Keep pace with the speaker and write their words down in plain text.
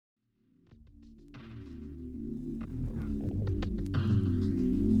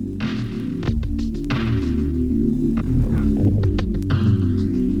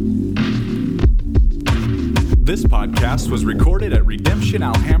This podcast was recorded at Redemption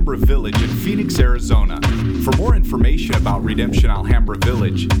Alhambra Village in Phoenix, Arizona. For more information about Redemption Alhambra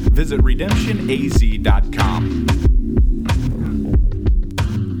Village, visit redemptionaz.com.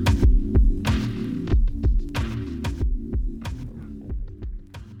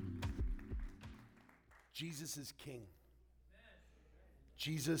 Jesus is King.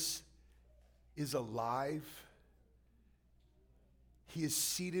 Jesus is alive. He is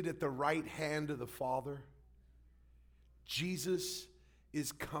seated at the right hand of the Father. Jesus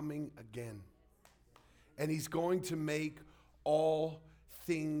is coming again. And he's going to make all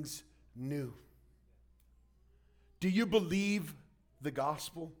things new. Do you believe the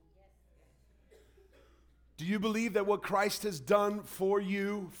gospel? Do you believe that what Christ has done for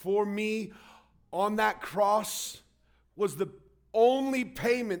you, for me, on that cross was the only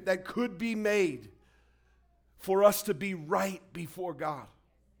payment that could be made for us to be right before God?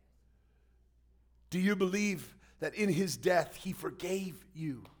 Do you believe that in his death he forgave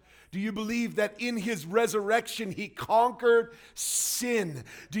you? Do you believe that in his resurrection he conquered sin?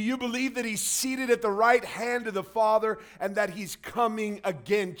 Do you believe that he's seated at the right hand of the Father and that he's coming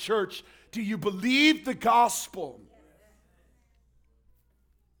again? Church, do you believe the gospel?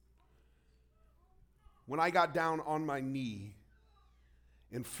 When I got down on my knee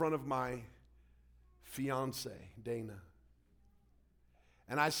in front of my fiance, Dana,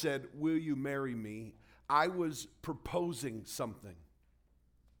 and I said, "Will you marry me?" I was proposing something.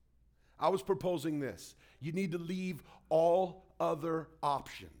 I was proposing this. You need to leave all other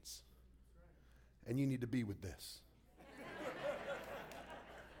options, and you need to be with this.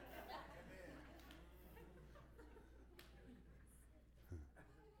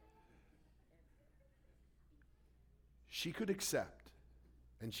 She could accept,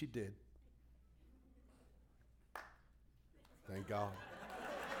 and she did. Thank God.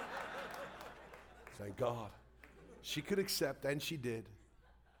 Thank God. She could accept, and she did.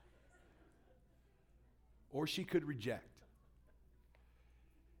 Or she could reject.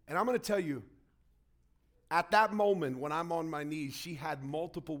 And I'm going to tell you, at that moment when I'm on my knees, she had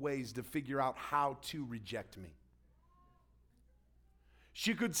multiple ways to figure out how to reject me.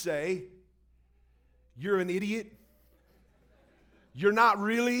 She could say, "You're an idiot. You're not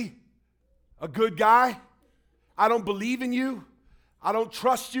really a good guy. I don't believe in you. I don't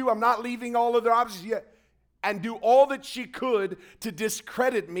trust you. I'm not leaving all other options yet." And do all that she could to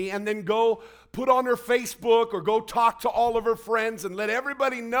discredit me and then go put on her Facebook or go talk to all of her friends and let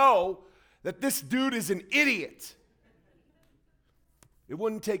everybody know that this dude is an idiot. It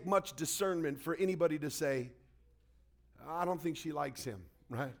wouldn't take much discernment for anybody to say, "I don't think she likes him,"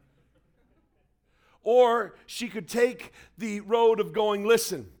 right? Or she could take the road of going,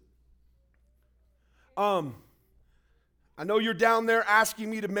 "Listen, I know you're down there asking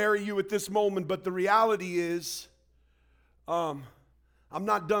me to marry you at this moment, but the reality is, I'm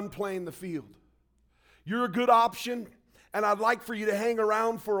not done playing the field. You're a good option, and I'd like for you to hang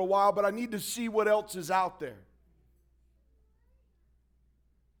around for a while, but I need to see what else is out there.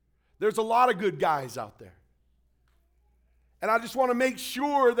 There's a lot of good guys out there. And I just want to make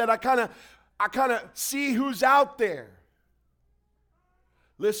sure that I kind of see who's out there."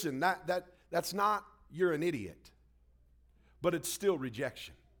 Listen, that's not "you're an idiot," but it's still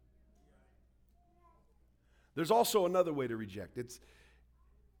rejection. There's also another way to reject.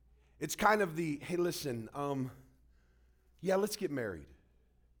 It's kind of the, "Hey, listen, yeah, let's get married.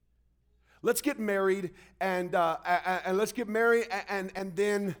 Let's get married, and let's get married," and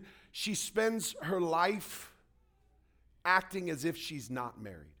then she spends her life acting as if she's not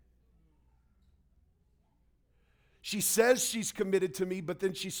married. She says she's committed to me, but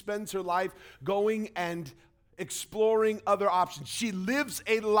then she spends her life going and exploring other options. She lives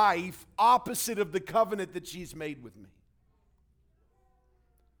a life opposite of the covenant that she's made with me.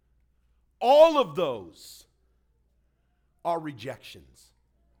 All of those are rejections.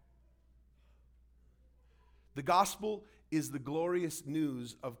 The gospel is the glorious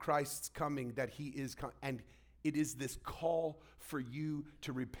news of Christ's coming, that he is coming, and it is this call for you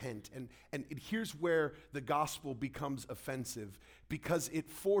to repent. And here's where the gospel becomes offensive, because it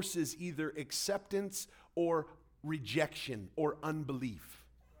forces either acceptance or rejection or unbelief.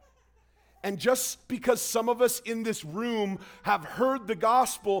 And just because some of us in this room have heard the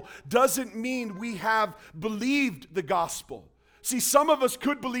gospel doesn't mean we have believed the gospel. See, some of us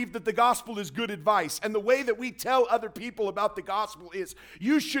could believe that the gospel is good advice, and the way that we tell other people about the gospel is,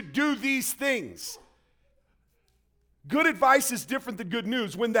 "You should do these things." Good advice is different than good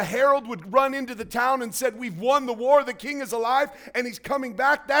news. When the herald would run into the town and said, "We've won the war, the king is alive, and he's coming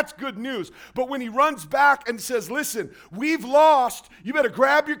back," that's good news. But when he runs back and says, "Listen, we've lost, you better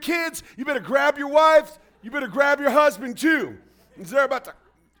grab your kids, you better grab your wives, You better grab your husband too. Because they're about to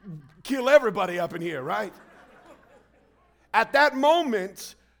kill everybody up in here, right? At that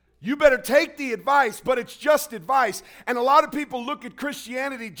moment, you better take the advice, but it's just advice. And a lot of people look at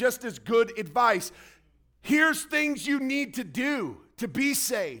Christianity just as good advice. Here's things you need to do to be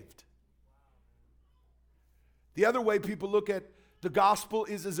saved. The other way people look at the gospel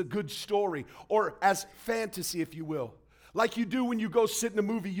is as a good story, or as fantasy, if you will. Like you do when you go sit in a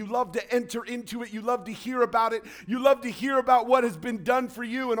movie. You love to enter into it. You love to hear about it. You love to hear about what has been done for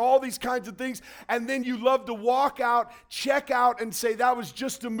you and all these kinds of things. And then you love to walk out, check out, and say, that was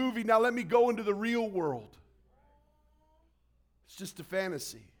just a movie. Now let me go into the real world. It's just a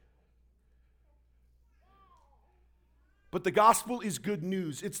fantasy. But the gospel is good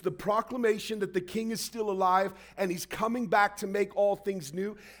news. It's the proclamation that the king is still alive and he's coming back to make all things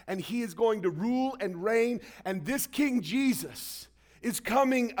new. And he is going to rule and reign. And this King Jesus is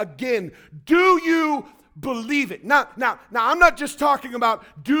coming again. Do you believe it? Now, I'm not just talking about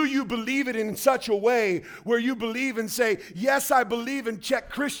do you believe it in such a way where you believe and say, yes, I believe, and check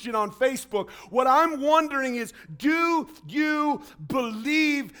Christian on Facebook. What I'm wondering is, do you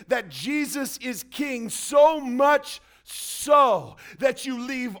believe that Jesus is king so much so that you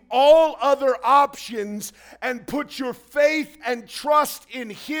leave all other options and put your faith and trust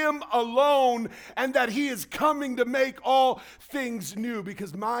in him alone, and that he is coming to make all things new?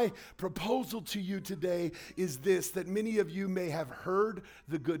 Because my proposal to you today is this, that many of you may have heard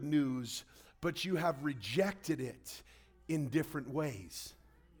the good news, but you have rejected it in different ways.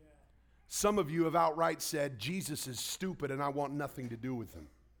 Some of you have outright said, Jesus is stupid and I want nothing to do with him.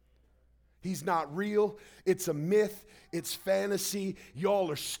 He's not real. It's a myth. It's fantasy.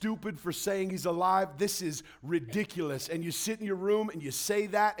 Y'all are stupid for saying he's alive. This is ridiculous. And you sit in your room and you say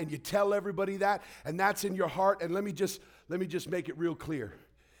that and you tell everybody that, and that's in your heart. And let me just make it real clear.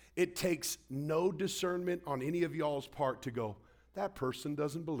 It takes no discernment on any of y'all's part to go, that person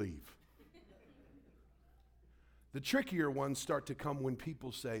doesn't believe. The trickier ones start to come when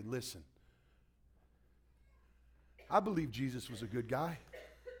people say, listen, I believe Jesus was a good guy.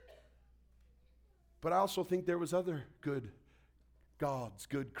 But I also think there was other good gods,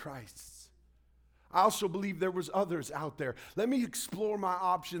 good Christs. I also believe there was others out there. Let me explore my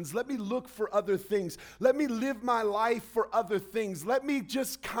options. Let me look for other things. Let me live my life for other things. Let me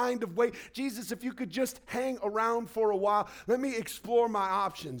just kind of wait. Jesus, if you could just hang around for a while, let me explore my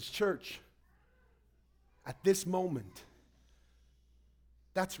options. Church, at this moment,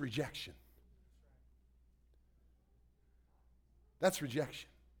 that's rejection. That's rejection.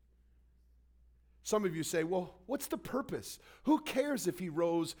 Some of you say, well, what's the purpose? Who cares if he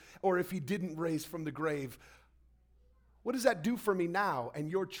rose or if he didn't raise from the grave? What does that do for me now? And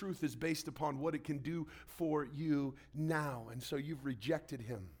your truth is based upon what it can do for you now. And so you've rejected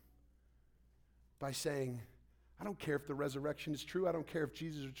him by saying, I don't care if the resurrection is true. I don't care if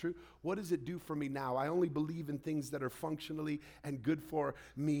Jesus is true. What does it do for me now? I only believe in things that are functionally and good for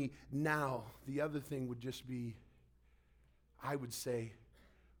me now. The other thing would just be, I would say,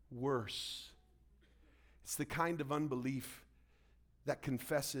 worse. It's the kind of unbelief that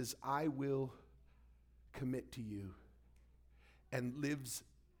confesses, I will commit to you, and lives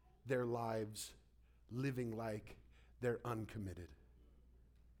their lives living like they're uncommitted.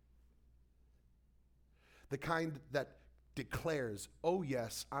 The kind that declares, oh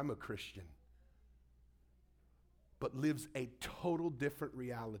yes, I'm a Christian, but lives a total different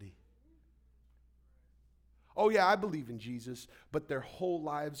reality. Oh yeah, I believe in Jesus, but their whole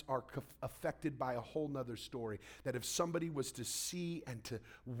lives are affected by a whole nother story. That if somebody was to see and to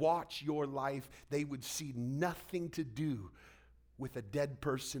watch your life, they would see nothing to do with a dead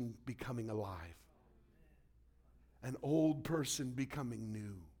person becoming alive. An old person becoming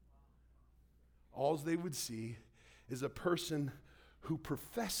new. All they would see is a person who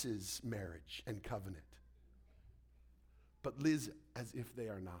professes marriage and covenant, but lives as if they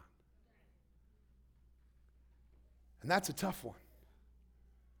are not. And that's a tough one.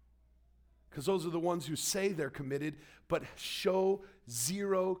 Because those are the ones who say they're committed, but show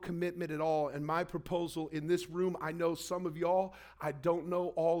zero commitment at all. And my proposal in this room, I know some of y'all, I don't know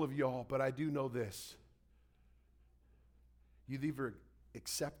all of y'all, but I do know this. You've either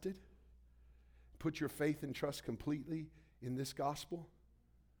accepted, put your faith and trust completely in this gospel,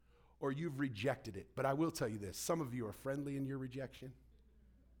 or you've rejected it. But I will tell you this, some of you are friendly in your rejection.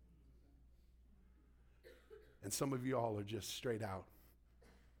 And some of you all are just straight out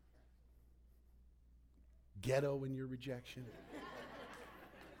ghetto in your rejection.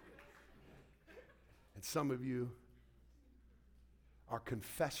 And some of you are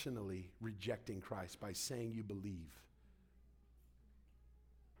confessionally rejecting Christ by saying you believe.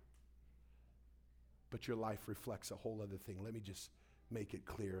 but your life reflects a whole other thing. Let me just make it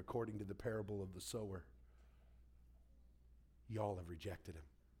clear. According to the parable of the sower, y'all have rejected him.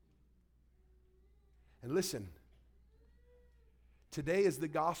 And listen, today as the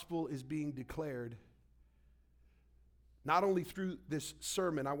gospel is being declared, not only through this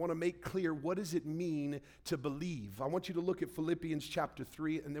sermon, I want to make clear, what does it mean to believe? I want you to look at Philippians chapter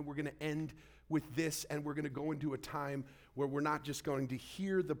 3, and then we're going to end with this, and we're going to go into a time where we're not just going to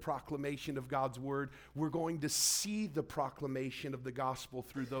hear the proclamation of God's word, we're going to see the proclamation of the gospel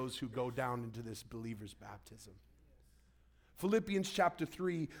through those who go down into this believer's baptism. Philippians chapter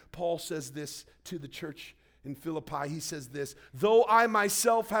 3, Paul says this to the church in Philippi. He says this, though I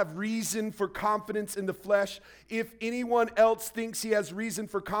myself have reason for confidence in the flesh, if anyone else thinks he has reason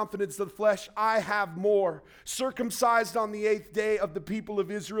for confidence in the flesh, I have more. Circumcised on the 8th day of the people of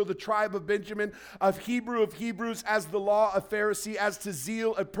Israel, the tribe of Benjamin, of Hebrew of Hebrews, as the law a Pharisee, as to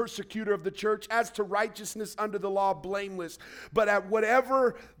zeal a persecutor of the church, as to righteousness under the law blameless. But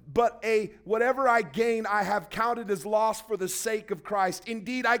whatever I gain, I have counted as loss for the sake of Christ.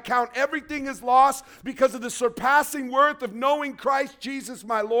 Indeed, I count everything as loss because of the surpassing worth of knowing Christ Jesus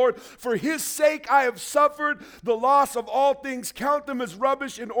my Lord. For his sake I have suffered the loss of all things, count them as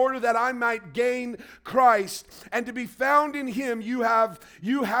rubbish, in order that I might gain Christ, and to be found in him. You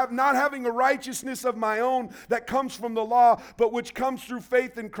have not having a righteousness of my own that comes from the law, but which comes through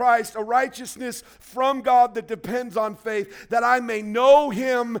faith in Christ, a righteousness from God that depends on faith, that I may know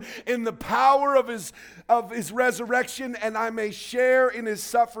him in the power of his resurrection, and I may share in his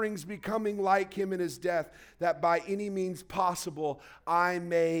sufferings, becoming like him in his death, that by any means possible I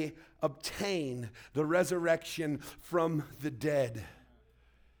may obtain the resurrection from the dead.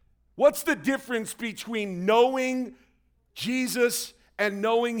 What's the difference between knowing Jesus and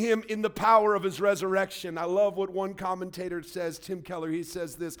knowing him in the power of his resurrection? I love what one commentator says, Tim Keller. He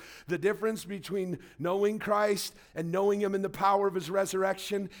says this, the difference between knowing Christ and knowing him in the power of his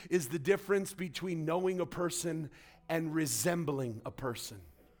resurrection is the difference between knowing a person and resembling a person.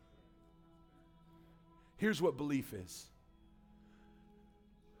 Here's what belief is.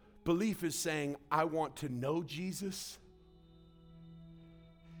 Belief is saying, I want to know Jesus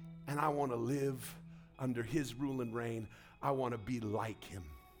and I want to live under his rule and reign. I want to be like him.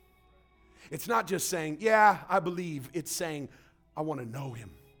 It's not just saying, yeah, I believe. It's saying, I want to know him.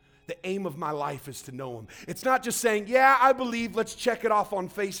 The aim of my life is to know him. It's not just saying, yeah, I believe, let's check it off on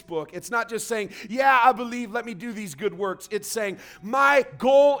Facebook. It's not just saying, yeah, I believe, let me do these good works. It's saying, my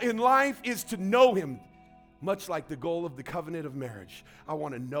goal in life is to know him. Much like the goal of the covenant of marriage. I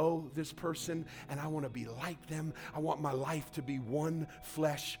want to know this person and I want to be like them. I want my life to be one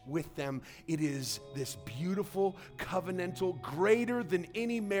flesh with them. It is this beautiful, covenantal, greater than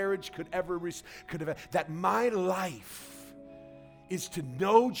any marriage could have, that my life is to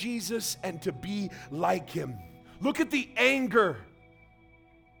know Jesus and to be like him. Look at the anger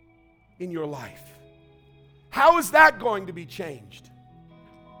in your life. How is that going to be changed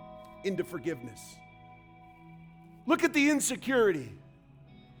into forgiveness? Look at the insecurity.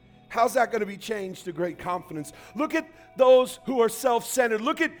 How's that going to be changed to great confidence? Look at those who are self-centered.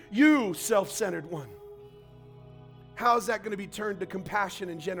 Look at you, self-centered one. How is that going to be turned to compassion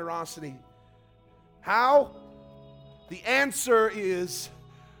and generosity? How? The answer is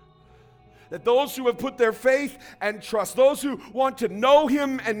that those who have put their faith and trust, those who want to know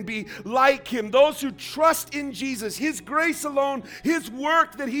him and be like him, those who trust in Jesus, his grace alone, his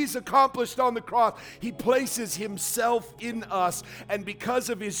work that he's accomplished on the cross, he places himself in us. And because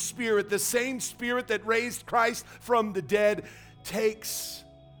of his Spirit, the same Spirit that raised Christ from the dead, takes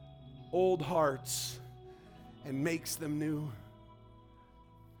old hearts and makes them new.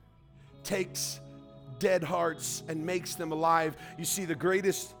 Takes dead hearts and makes them alive. You see, the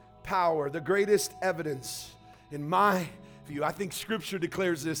greatest power, the greatest evidence in my view, I think Scripture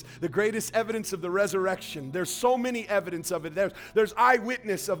declares this, the greatest evidence of the resurrection. There's so many evidence of it. There's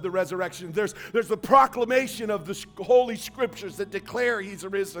eyewitness of the resurrection. There's the proclamation of the Holy Scriptures that declare he's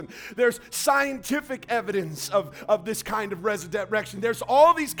arisen. There's scientific evidence of this kind of resurrection. There's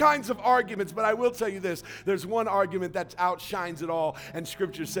all these kinds of arguments, but I will tell you this, there's one argument that outshines it all, and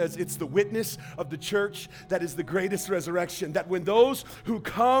Scripture says it's the witness of the church that is the greatest resurrection. That when those who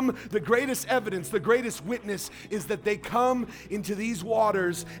come, the greatest evidence, the greatest witness is that they come into these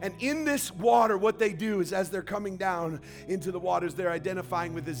waters, and in this water what they do is, as they're coming down into the waters, they're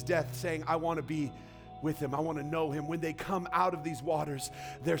identifying with his death, saying, I want to be with him, I want to know him. When they come out of these waters,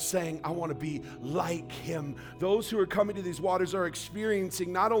 they're saying, I want to be like him. Those who are coming to these waters are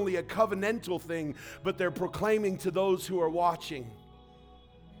experiencing not only a covenantal thing, but they're proclaiming to those who are watching,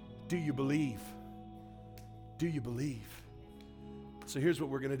 do you believe? Do you believe? So here's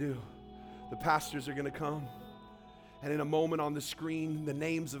what we're going to do. The pastors are going to come. And in a moment on the screen, the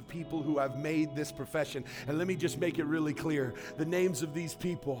names of people who have made this profession. And let me just make it really clear. The names of these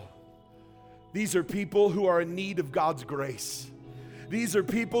people. These are people who are in need of God's grace. These are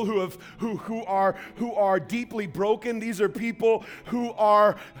people who are deeply broken. These are people who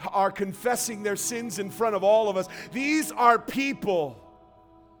are confessing their sins in front of all of us. These are people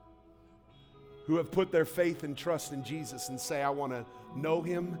who have put their faith and trust in Jesus and say, I want to know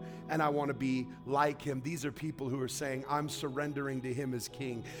him and I want to be like him. These are people who are saying, I'm surrendering to him as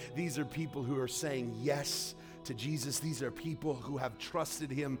king. These are people who are saying yes to Jesus. These are people who have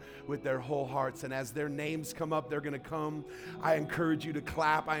trusted him with their whole hearts. And as their names come up, they're going to come. I encourage you to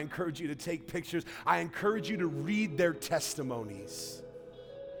clap. I encourage you to take pictures. I encourage you to read their testimonies.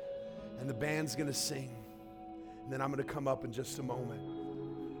 And the band's going to sing. And then I'm going to come up in just a moment.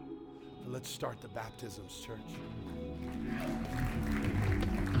 But let's start the baptisms, church.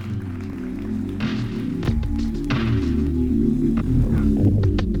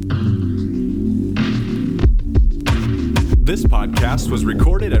 This podcast was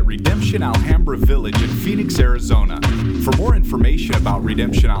recorded at Redemption Alhambra Village in Phoenix, Arizona. For more information about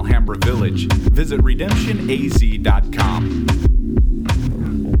Redemption Alhambra Village, visit redemptionaz.com.